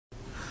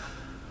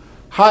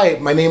Hi,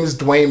 my name is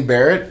Dwayne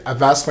Barrett.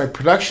 I've asked my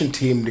production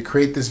team to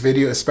create this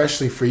video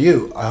especially for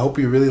you. I hope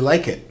you really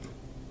like it.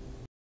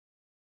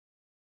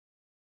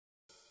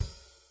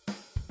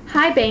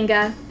 Hi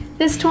Benga.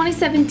 This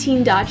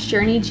 2017 Dodge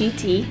Journey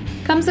GT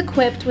comes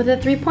equipped with a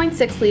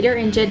 3.6-liter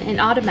engine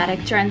and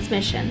automatic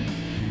transmission,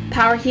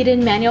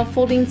 power-heated manual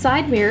folding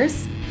side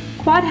mirrors,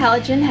 quad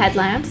halogen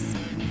headlamps,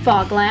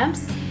 fog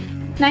lamps,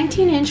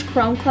 19-inch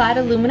chrome-clad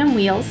aluminum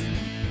wheels,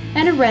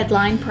 and a red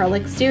line pearl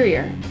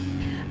exterior.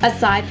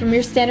 Aside from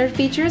your standard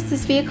features,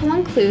 this vehicle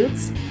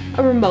includes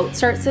a remote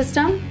start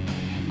system,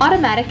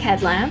 automatic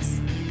headlamps,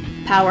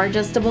 power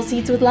adjustable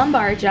seats with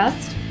lumbar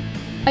adjust,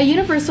 a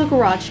universal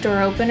garage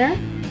door opener,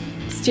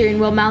 steering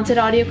wheel mounted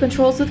audio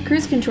controls with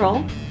cruise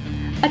control,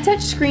 a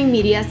touchscreen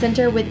media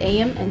center with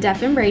AM and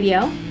FM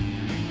radio,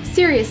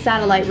 Sirius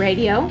satellite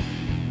radio,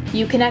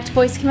 Uconnect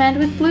voice command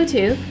with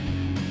Bluetooth,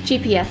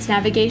 GPS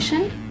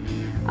navigation,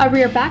 a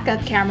rear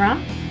backup camera,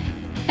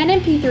 an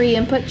MP3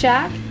 input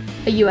jack,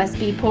 a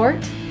USB port,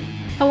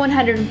 a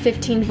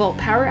 115-volt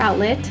power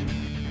outlet,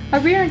 a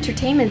rear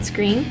entertainment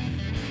screen,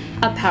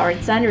 a powered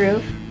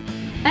sunroof,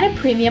 and a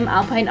premium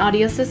Alpine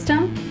audio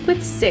system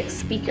with 6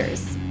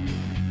 speakers.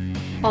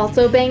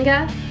 Also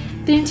Benga,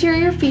 the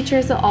interior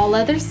features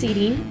all-leather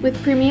seating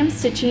with premium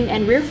stitching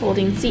and rear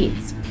folding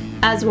seats.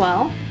 As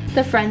well,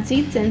 the front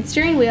seats and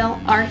steering wheel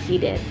are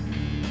heated.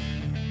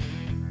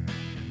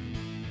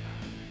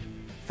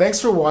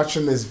 Thanks for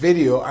watching this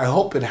video. I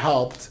hope it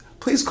helped.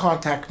 Please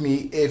contact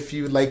me if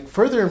you'd like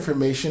further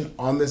information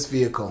on this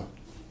vehicle.